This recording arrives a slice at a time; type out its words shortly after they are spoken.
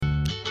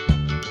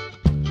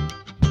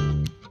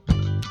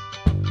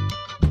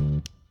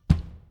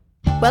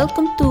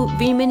Welcome to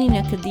Women in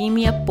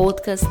Academia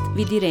podcast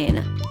with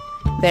Irena,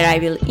 where I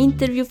will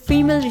interview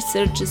female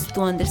researchers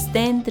to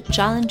understand the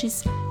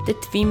challenges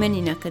that women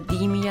in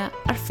academia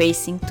are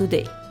facing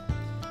today.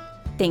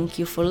 Thank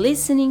you for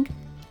listening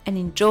and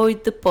enjoy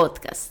the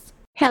podcast.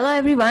 Hello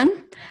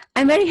everyone.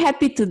 I'm very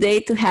happy today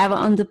to have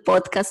on the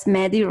podcast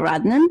Maddie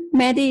Radnan.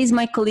 Maddie is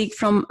my colleague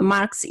from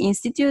Marx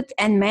Institute,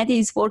 and Maddie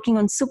is working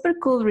on super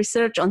cool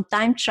research on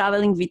time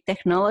traveling with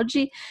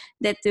technology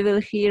that we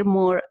will hear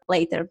more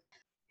later.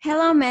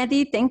 Hello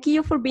Maddie, thank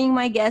you for being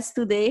my guest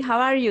today.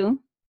 How are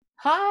you?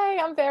 Hi,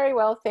 I'm very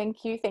well,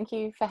 thank you. Thank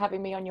you for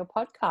having me on your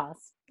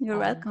podcast. You're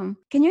welcome.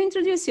 Can you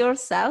introduce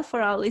yourself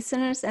for our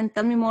listeners and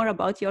tell me more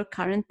about your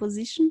current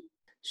position?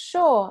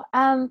 Sure.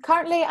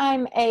 Currently,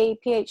 I'm a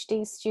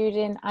PhD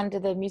student under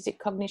the Music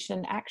Cognition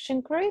and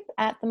Action Group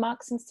at the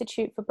Marx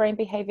Institute for Brain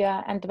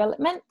Behavior and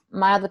Development.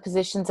 My other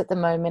positions at the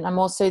moment, I'm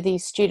also the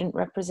student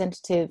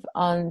representative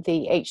on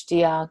the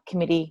HDR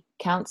Committee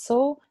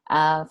Council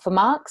for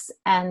Marx,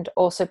 and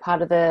also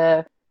part of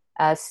the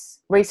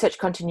Research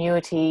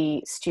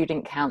Continuity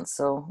Student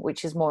Council,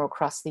 which is more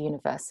across the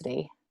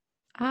university.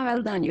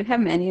 Well done. You have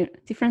many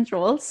different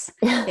roles.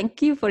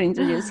 Thank you for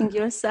introducing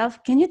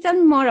yourself. Can you tell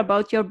me more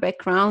about your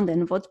background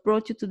and what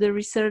brought you to the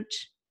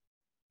research?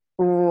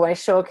 Oh, I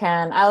sure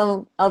can.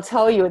 I'll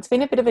tell you, it's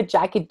been a bit of a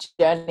jagged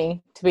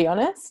journey, to be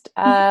honest.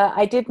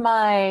 I did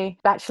my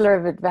Bachelor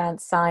of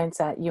Advanced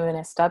Science at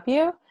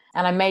UNSW,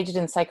 and I majored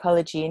in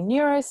psychology and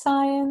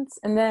neuroscience.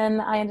 And then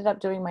I ended up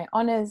doing my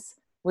honors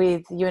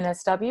with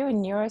UNSW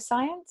in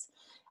neuroscience.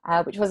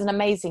 Which was an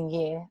amazing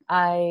year.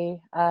 I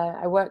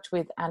worked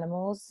with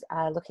animals,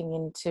 looking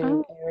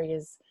into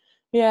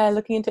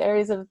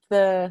areas of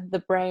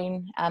the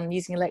brain,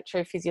 using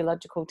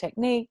electrophysiological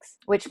techniques,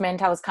 which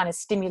meant I was kind of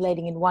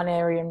stimulating in one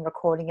area and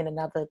recording in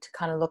another to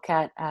kind of look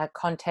at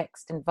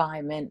context,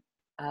 environment,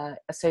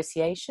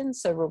 association,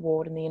 so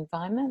reward in the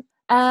environment.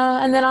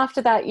 And then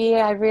after that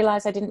year, I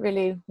realized I didn't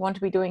really want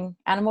to be doing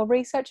animal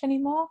research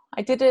anymore.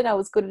 I did it, I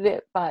was good at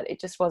it, but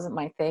it just wasn't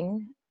my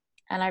thing.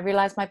 And I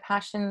realized my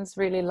passions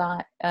really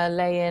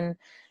lay in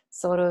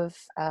sort of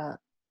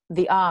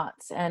the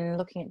arts and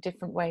looking at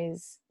different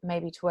ways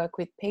maybe to work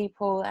with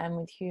people and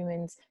with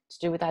humans to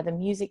do with either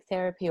music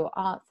therapy or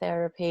art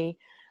therapy.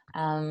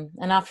 And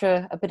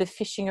after a bit of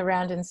fishing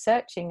around and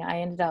searching,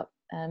 I ended up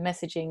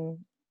messaging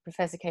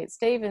Professor Kate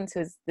Stevens,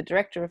 who's the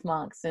director of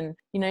Marx. And,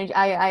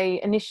 I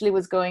initially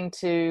was going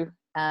to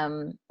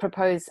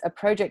propose a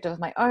project of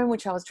my own,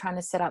 which I was trying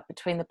to set up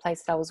between the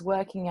place that I was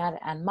working at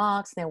and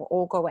Marx, and they will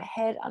all go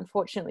ahead.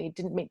 Unfortunately, it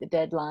didn't meet the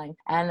deadline,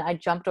 and I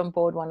jumped on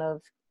board one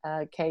of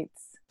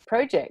Kate's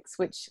projects,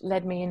 which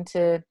led me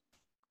into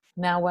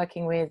now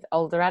working with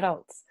older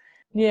adults.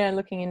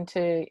 Looking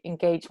into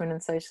engagement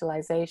and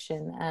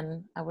socialization,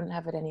 and I wouldn't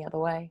have it any other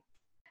way.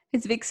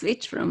 It's a big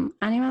switch from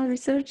animal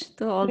research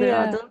to older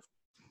adults.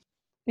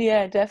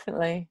 Yeah,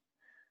 definitely.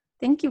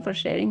 Thank you for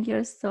sharing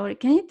your story.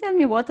 Can you tell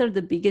me what are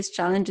the biggest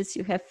challenges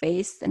you have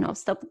faced and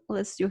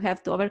obstacles you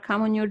have to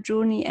overcome on your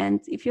journey?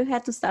 And if you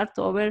had to start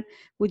over,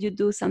 would you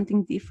do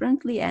something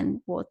differently,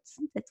 and what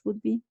that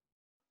would be?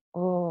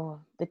 Oh,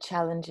 the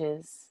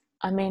challenges.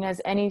 I mean, as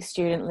any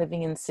student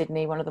living in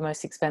Sydney, one of the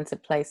most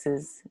expensive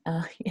places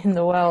in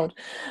the world,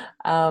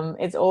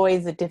 it's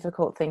always a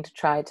difficult thing to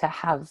try to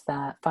have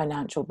that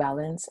financial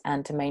balance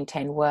and to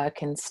maintain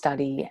work and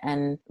study.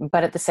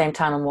 But at the same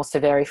time, I'm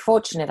also very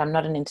fortunate. I'm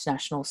not an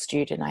international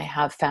student. I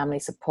have family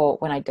support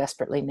when I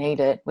desperately need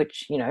it,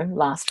 which,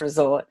 last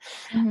resort.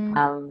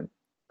 Mm-hmm.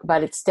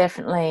 But it's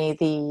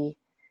definitely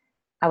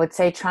I would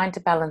say, trying to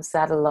balance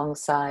that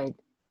alongside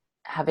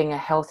having a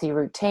healthy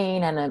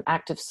routine and an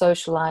active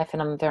social life,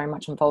 and I'm very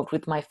much involved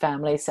with my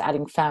family, so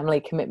adding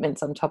family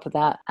commitments on top of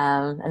that,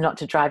 and not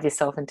to drive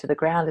yourself into the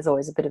ground is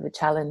always a bit of a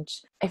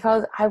challenge. If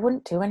I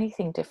wouldn't do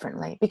anything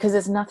differently, because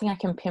there's nothing I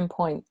can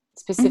pinpoint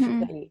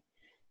specifically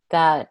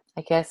that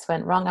I guess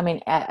went wrong. I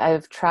mean,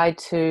 I've tried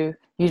to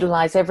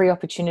utilize every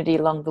opportunity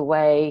along the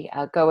way,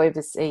 go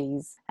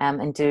overseas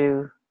and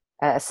do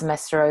a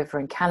semester over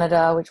in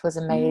Canada, which was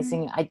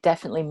amazing. I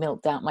definitely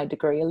milked out my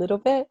degree a little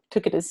bit,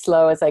 took it as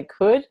slow as I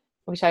could,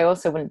 which I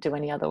also wouldn't do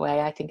any other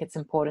way. I think it's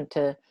important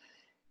to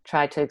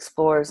try to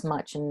explore as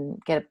much and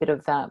get a bit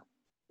of that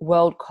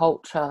world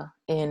culture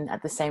in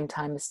at the same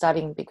time as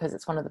studying, because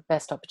it's one of the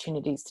best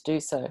opportunities to do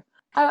so.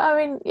 I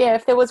mean,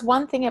 if there was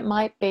one thing it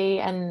might be,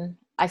 and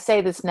I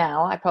say this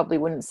now, I probably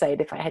wouldn't say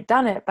it if I had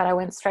done it, but I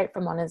went straight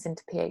from honours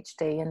into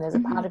PhD, and there's a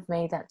part of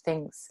me that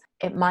thinks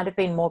it might have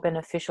been more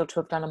beneficial to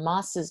have done a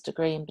master's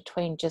degree in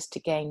between, just to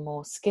gain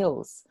more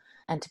skills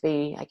and to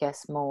be, I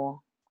guess,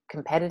 more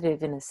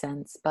competitive in a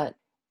sense. But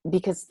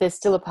because there's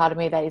still a part of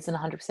me that isn't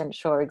 100%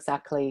 sure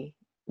exactly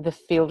the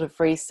field of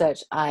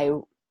research I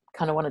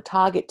kind of want to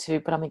target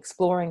to, but I'm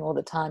exploring all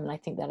the time, and I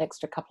think that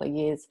extra couple of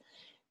years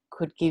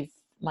could give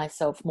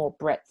myself more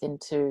breadth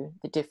into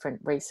the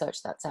different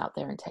research that's out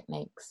there and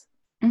techniques.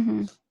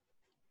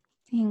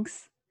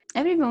 Thanks.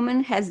 Every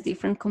woman has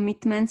different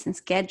commitments and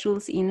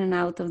schedules in and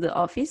out of the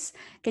office.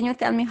 Can you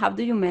tell me, how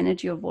do you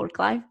manage your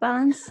work-life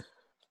balance?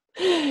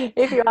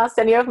 If you asked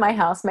any of my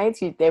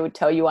housemates, they would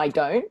tell you I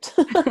don't.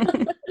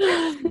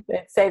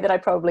 They'd say that I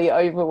probably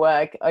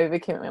overwork,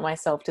 overcommit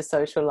myself to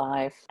social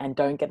life and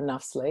don't get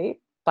enough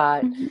sleep,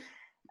 but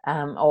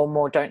or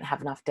more don't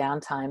have enough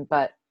downtime.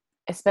 But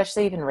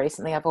especially even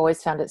recently, I've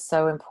always found it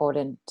so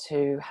important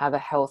to have a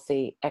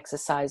healthy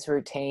exercise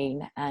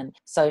routine and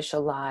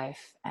social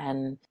life.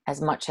 And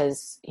as much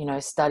as,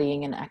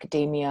 studying in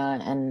academia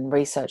and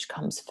research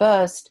comes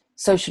first,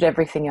 so should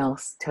everything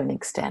else to an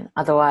extent.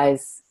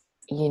 Otherwise,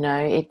 you're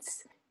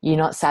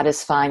not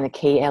satisfying the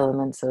key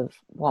elements of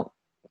what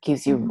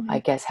gives you, I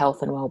guess,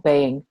 health and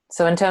well-being.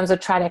 So in terms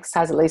of try to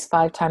exercise at least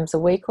 5 times a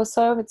week or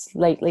so, it's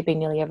lately been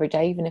nearly every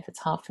day, even if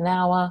it's half an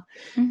hour,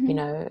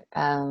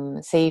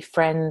 see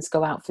friends,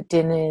 go out for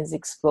dinners,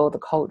 explore the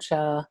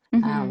culture.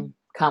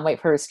 Can't wait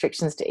for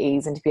restrictions to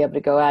ease and to be able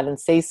to go out and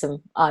see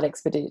some art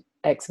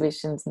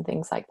exhibitions and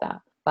things like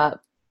that. But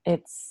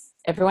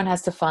everyone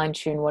has to fine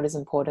tune what is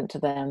important to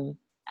them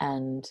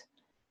and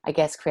I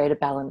guess create a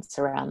balance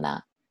around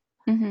that.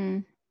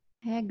 I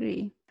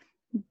agree.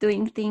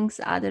 Doing things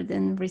other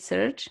than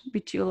research,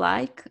 which you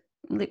like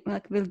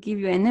will give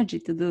you energy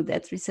to do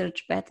that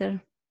research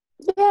better.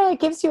 Yeah, it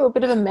gives you a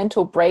bit of a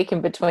mental break in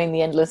between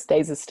the endless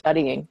days of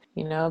studying,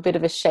 a bit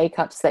of a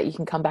shake-up so that you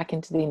can come back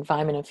into the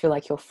environment and feel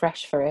like you're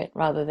fresh for it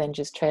rather than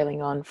just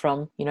trailing on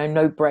from,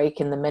 no break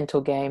in the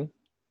mental game.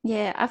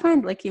 Yeah, I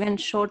find even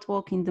short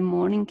walk in the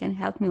morning can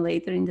help me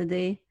later in the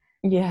day.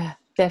 Yeah,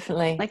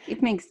 definitely.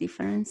 It makes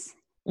difference.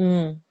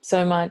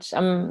 So much.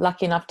 I'm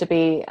lucky enough to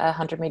be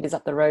 100 meters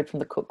up the road from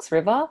the Cooks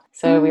River.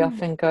 So we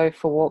often go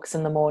for walks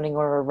in the morning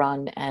or a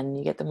run and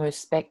you get the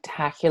most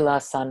spectacular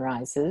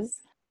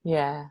sunrises.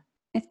 Yeah.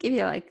 It gives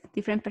you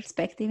different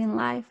perspective in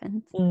life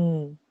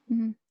and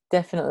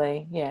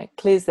definitely. Yeah. It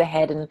clears the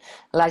head and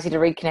allows you to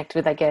reconnect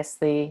with, I guess,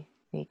 the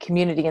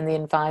community and the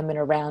environment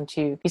around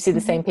you. You see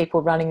the same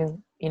people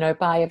running,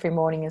 by every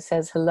morning and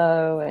says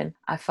hello. And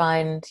I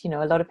find,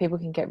 a lot of people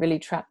can get really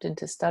trapped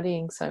into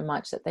studying so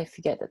much that they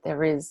forget that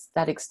there is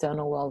that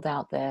external world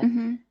out there.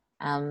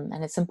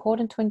 And it's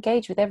important to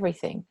engage with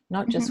everything,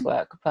 not just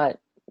work, but,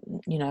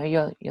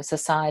 your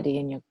society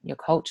and your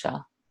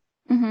culture.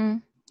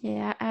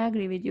 Yeah, I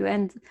agree with you.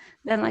 And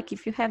then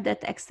if you have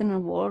that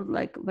external world,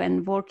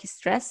 when work is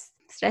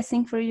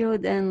stressing for you,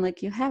 then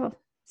you have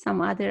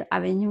some other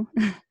avenue.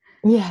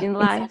 In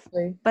life.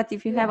 Exactly. But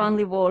if you have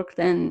only work,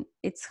 then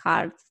it's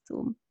hard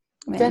to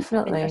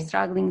definitely. When you're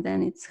struggling,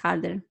 then it's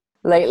harder.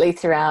 Lately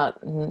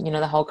throughout,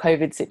 the whole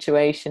COVID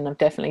situation, I've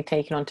definitely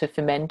taken on to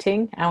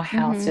fermenting. Our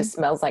house just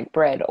smells like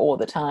bread all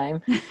the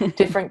time.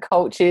 Different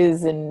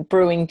cultures and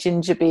brewing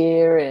ginger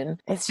beer,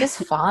 and it's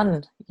just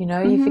fun.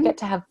 You forget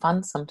to have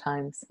fun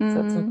sometimes.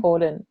 So it's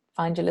important.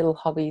 Find your little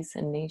hobbies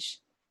and niche.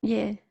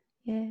 Yeah,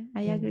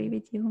 I agree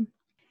with you.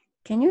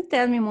 Can you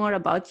tell me more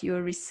about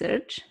your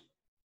research?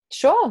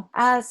 Sure.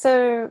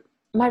 So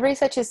my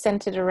research is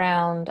centered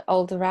around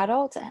older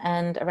adults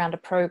and around a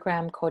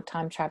program called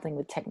Time Traveling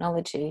with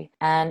Technology.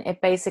 And it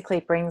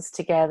basically brings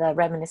together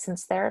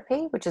reminiscence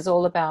therapy, which is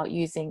all about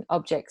using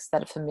objects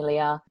that are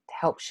familiar to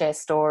help share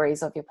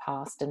stories of your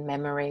past and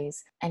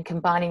memories, and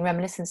combining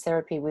reminiscence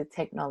therapy with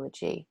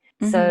technology.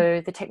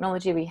 So the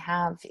technology we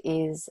have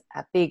is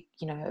a big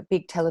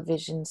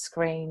television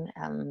screen,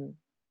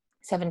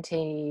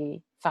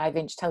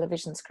 75-inch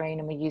television screen,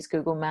 and we use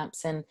Google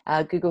Maps and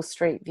Google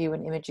Street View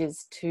and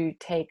images to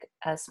take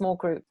a small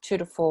group, 2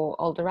 to 4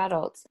 older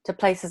adults, to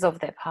places of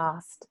their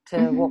past,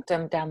 to walk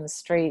them down the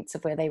streets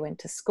of where they went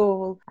to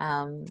school,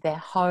 their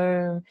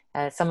home,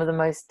 some of the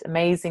most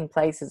amazing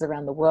places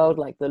around the world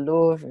like the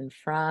Louvre in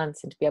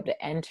France, and to be able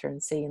to enter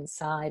and see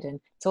inside. And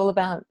it's all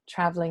about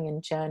traveling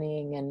and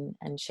journeying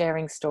and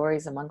sharing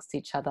stories amongst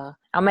each other.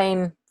 Our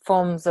main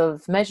forms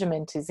of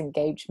measurement is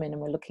engagement, and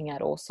we're looking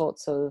at all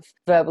sorts of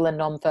verbal and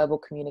non-verbal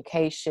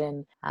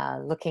communication,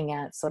 looking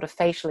at sort of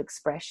facial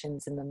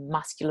expressions and the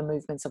muscular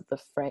movements of the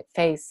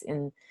face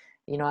in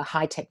a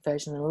high-tech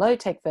version and a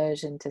low-tech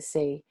version to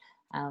see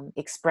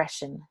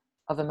expression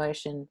of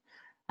emotion,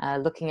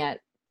 looking at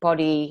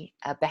body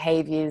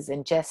behaviors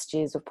and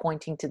gestures of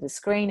pointing to the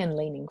screen and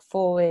leaning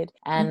forward,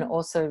 and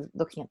also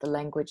looking at the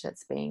language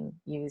that's being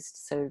used,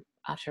 so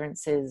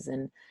utterances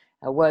and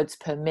words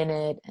per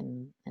minute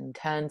and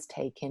turns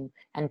taken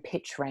and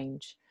pitch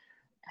range.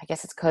 I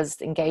guess it's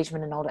because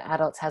engagement in older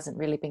adults hasn't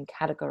really been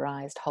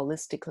categorized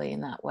holistically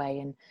in that way,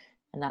 and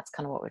that's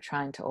kind of what we're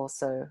trying to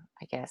also,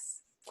 I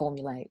guess,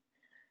 formulate.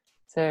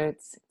 So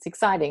it's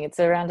exciting. It's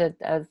around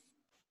a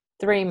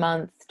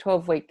 3-month,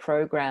 12-week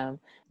program,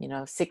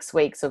 6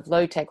 weeks of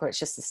low tech where it's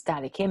just a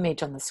static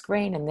image on the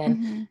screen, and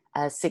then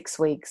 6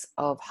 weeks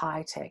of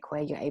high tech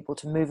where you're able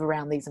to move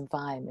around these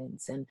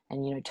environments and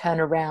turn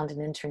around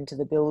and enter into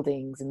the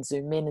buildings and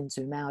zoom in and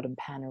zoom out and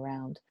pan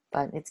around.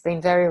 But it's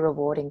been very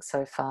rewarding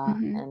so far,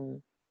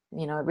 and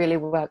it really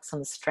works on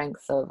the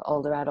strength of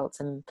older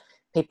adults and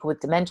people with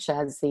dementia,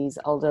 as these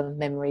older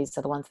memories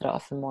are the ones that are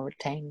often more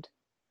retained.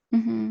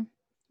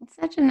 It's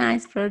such a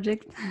nice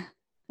project.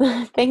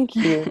 Thank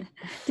you.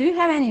 Do you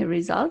have any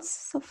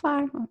results so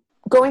far?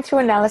 going through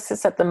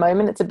analysis at the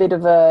moment. It's a bit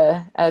of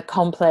a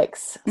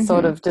complex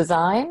sort of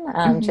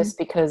design, just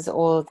because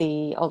all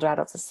the older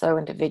adults are so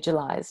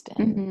individualized.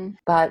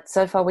 But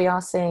so far we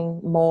are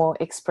seeing more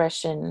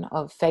expression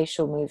of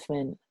facial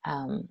movement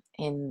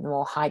in the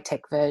more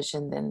high-tech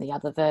version than the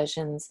other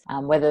versions,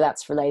 whether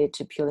that's related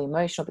to purely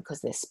emotional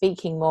because they're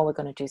speaking more. We're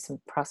going to do some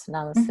cross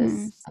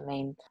analysis. I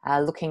mean,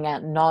 looking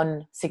at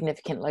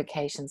non-significant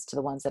locations to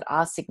the ones that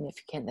are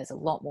significant, there's a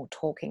lot more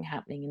talking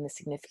happening in the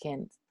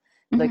significant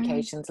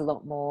locations, a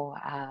lot more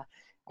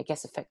I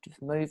guess effective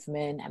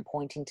movement and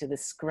pointing to the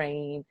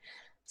screen.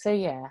 So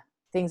yeah,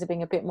 things are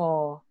being a bit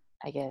more,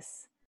 I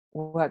guess,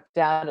 worked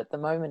out at the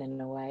moment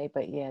in a way.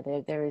 But yeah,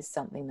 there is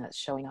something that's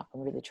showing up.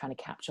 I'm really trying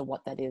to capture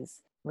what that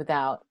is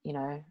without, you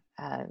know,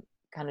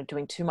 kind of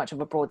doing too much of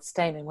a broad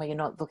statement where you're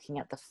not looking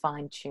at the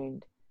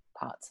fine-tuned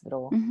parts of it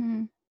all.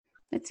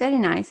 It's very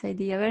nice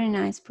idea, very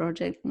nice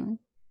project.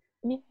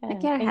 Yeah,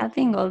 like you're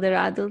helping older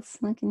adults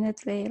like in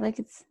that way. Like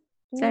it's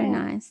very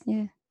nice.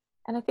 Yeah.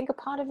 And I think a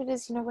part of it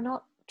is, you know, we're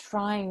not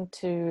trying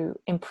to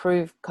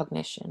improve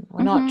cognition.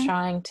 We're not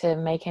trying to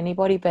make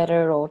anybody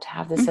better or to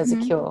have this as a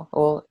cure.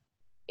 Or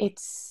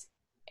it's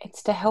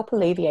to help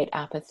alleviate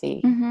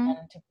apathy and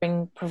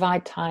to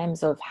provide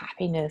times of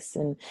happiness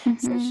and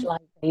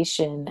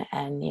socialization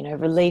and, you know,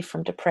 relief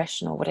from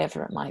depression or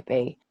whatever it might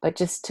be. But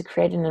just to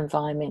create an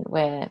environment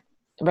where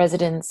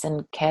residents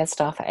and care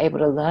staff are able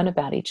to learn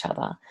about each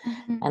other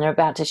and are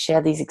about to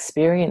share these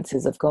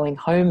experiences of going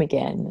home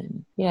again.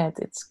 And yeah,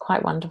 it's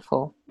quite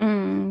wonderful.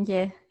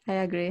 Yeah, I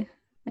agree.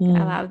 I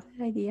love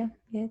the idea.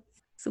 Yeah,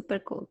 it's super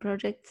cool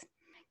project.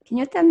 Can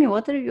you tell me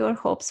what are your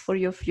hopes for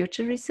your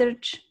future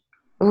research?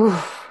 Ooh,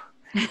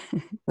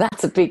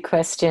 that's a big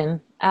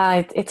question.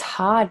 It's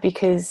hard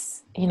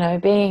because, you know,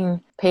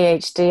 being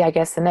PhD, I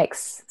guess the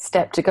next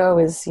step to go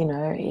is, you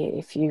know,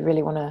 if you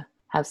really want to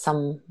have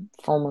some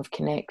form of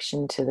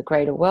connection to the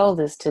greater world,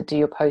 is to do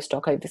your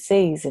postdoc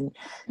overseas and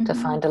to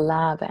find a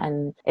lab.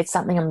 And it's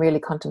something I'm really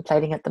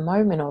contemplating at the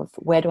moment of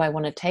where do I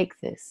want to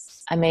take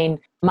this? I mean,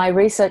 my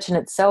research in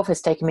itself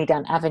has taken me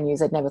down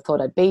avenues I'd never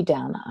thought I'd be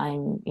down.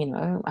 I'm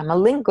a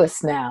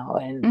linguist now,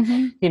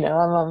 and, you know,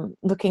 I'm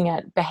looking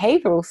at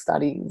behavioral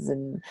studies,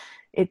 and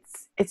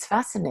it's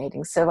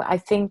fascinating. So I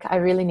think I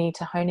really need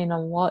to hone in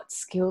on what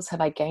skills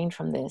have I gained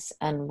from this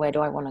and where do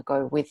I want to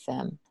go with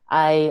them.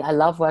 I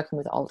love working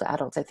with older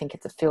adults. I think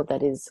it's a field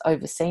that is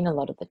overseen a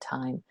lot of the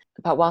time.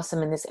 But whilst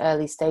I'm in this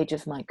early stage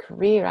of my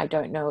career, I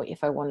don't know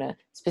if I want to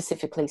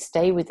specifically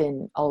stay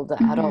within older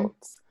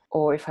adults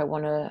or if I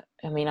want to,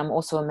 I mean, I'm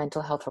also a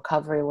mental health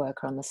recovery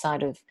worker on the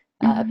side of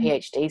a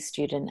PhD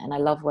student, and I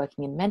love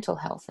working in mental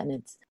health. And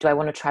it's, do I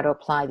want to try to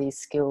apply these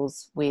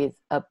skills with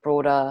a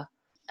broader,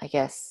 I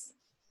guess,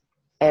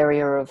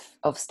 area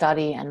of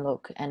study and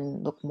look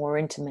more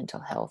into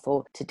mental health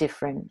or to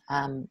different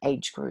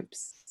age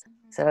groups.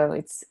 So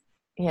it's,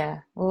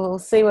 yeah, we'll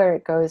see where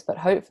it goes, but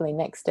hopefully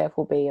next step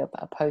will be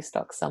a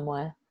postdoc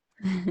somewhere.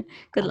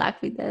 Good luck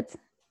with that.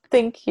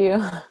 Thank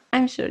you.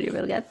 I'm sure you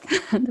will get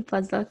the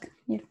postdoc.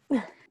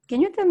 Yeah.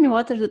 Can you tell me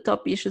what are the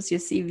top issues you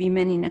see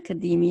women in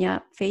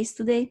academia face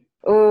today?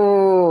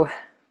 Oh,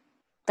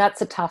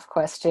 that's a tough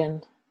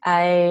question.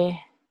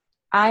 I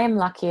am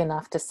lucky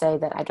enough to say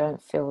that I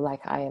don't feel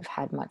like I have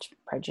had much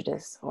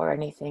prejudice or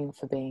anything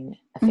for being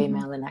a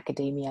female in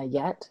academia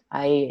yet.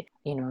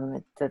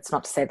 That's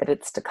not to say that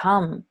it's to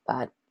come,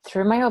 but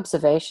through my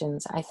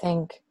observations, I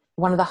think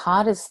one of the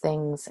hardest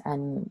things,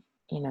 and,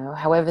 you know,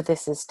 however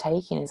this is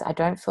taken, is I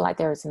don't feel like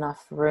there is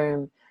enough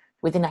room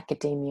within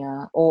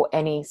academia or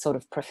any sort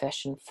of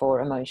profession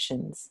for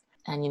emotions.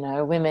 And, you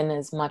know, women,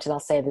 as much as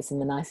I'll say this in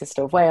the nicest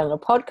of way on a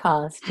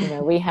podcast, you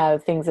know, we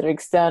have things that are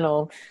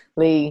externally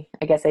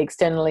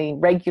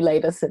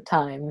regulate us at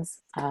times.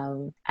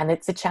 And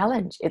it's a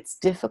challenge. It's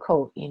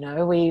difficult. You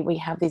know, we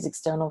have these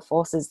external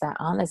forces that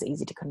aren't as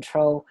easy to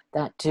control,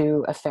 that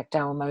do affect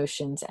our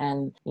emotions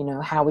and, you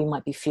know, how we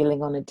might be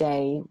feeling on a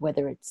day,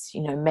 whether it's,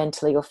 you know,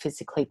 mentally or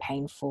physically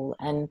painful.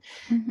 And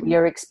we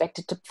are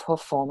expected to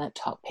perform at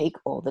top peak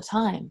all the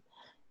time.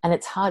 And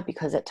it's hard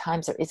because at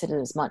times there isn't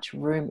as much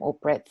room or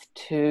breadth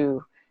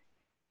to,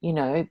 you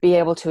know, be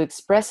able to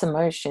express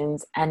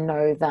emotions and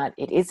know that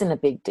it isn't a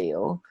big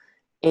deal.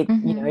 You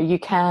know, you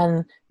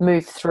can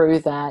move through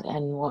that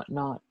and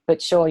whatnot.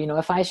 But sure, you know,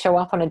 if I show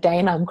up on a day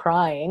and I'm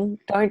crying,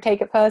 don't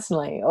take it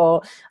personally,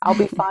 or I'll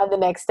be fine the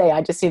next day.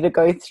 I just need to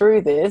go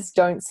through this.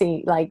 I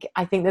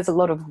think there's a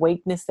lot of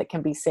weakness that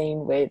can be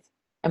seen with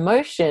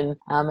emotion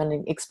and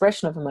an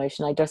expression of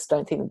emotion. I just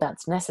don't think that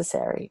that's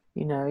necessary.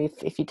 You know,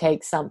 if you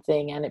take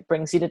something and it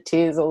brings you to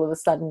tears all of a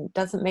sudden, it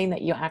doesn't mean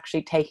that you're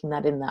actually taking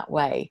that in that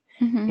way.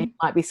 It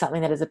might be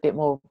something that is a bit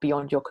more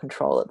beyond your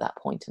control at that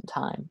point in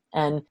time.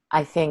 And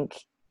I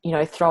think, you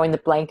know, throwing the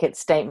blanket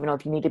statement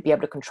of you need to be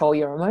able to control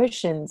your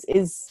emotions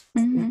is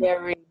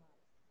very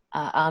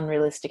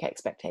unrealistic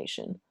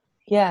expectation.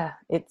 Yeah,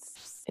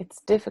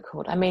 it's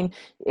difficult. I mean,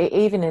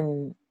 even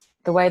in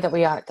the way that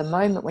we are at the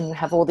moment, when you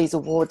have all these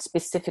awards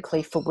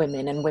specifically for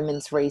women and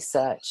women's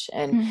research,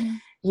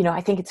 and you know,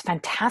 I think it's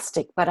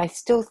fantastic, but I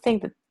still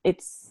think that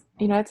it's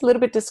it's a little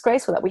bit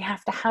disgraceful that we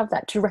have to have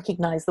that to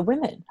recognize the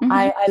women. Mm-hmm.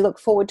 I look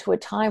forward to a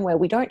time where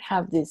we don't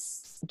have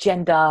this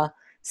gender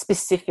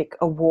specific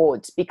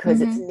awards because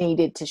it's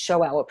needed to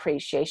show our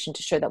appreciation,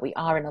 to show that we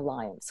are in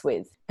alliance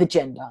with the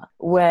gender,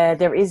 where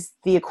there is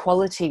the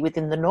equality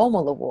within the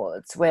normal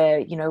awards,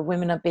 where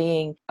women are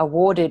being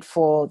awarded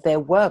for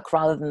their work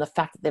rather than the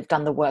fact that they've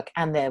done the work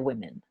and they're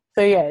women.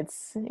 So yeah,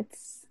 it's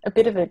a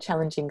bit of a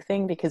challenging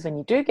thing, because when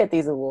you do get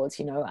these awards,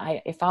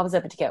 if I was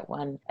ever to get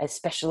a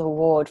special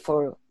award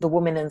for the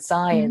woman in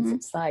science,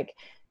 it's like,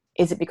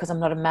 is it because I'm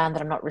not a man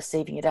that I'm not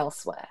receiving it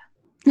elsewhere?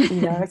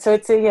 So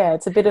it's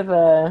a bit of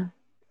a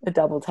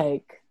double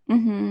take.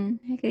 I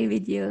agree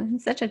with you.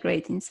 Such a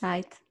great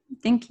insight.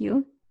 Thank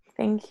you.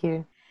 Thank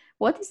you.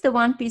 What is the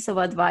one piece of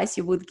advice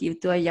you would give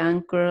to a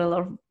young girl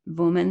or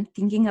woman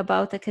thinking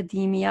about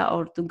academia,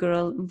 or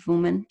to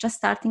woman just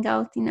starting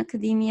out in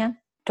academia?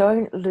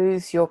 Don't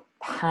lose your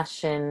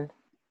passion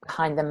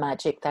behind the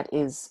magic that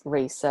is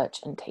research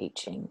and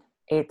teaching.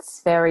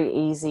 It's very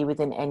easy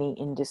within any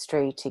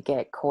industry to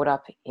get caught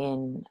up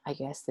in, I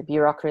guess, the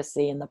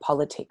bureaucracy and the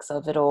politics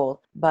of it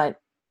all. But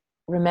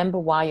remember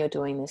why you're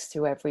doing this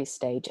through every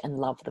stage, and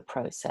love the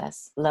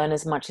process. Learn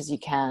as much as you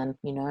can,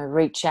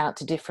 reach out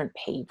to different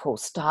people,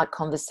 start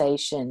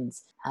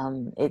conversations.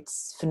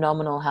 It's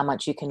phenomenal how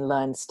much you can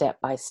learn step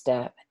by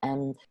step,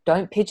 and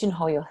don't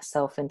pigeonhole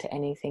yourself into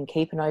anything.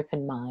 Keep an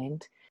open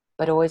mind,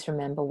 but always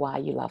remember why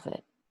you love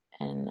it,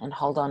 and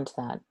hold on to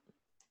that.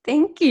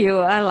 Thank you.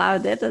 I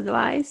love that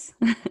advice.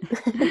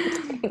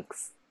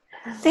 Thanks.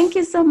 Thank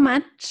you so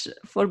much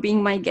for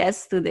being my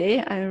guest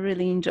today. I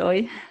really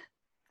enjoy.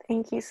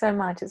 Thank you so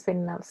much. It's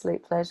been an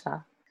absolute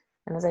pleasure.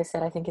 And as I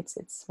said, I think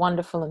it's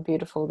wonderful and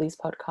beautiful, these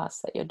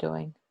podcasts that you're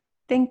doing.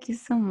 Thank you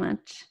so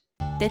much.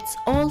 That's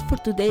all for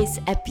today's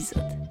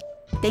episode.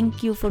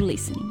 Thank you for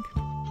listening.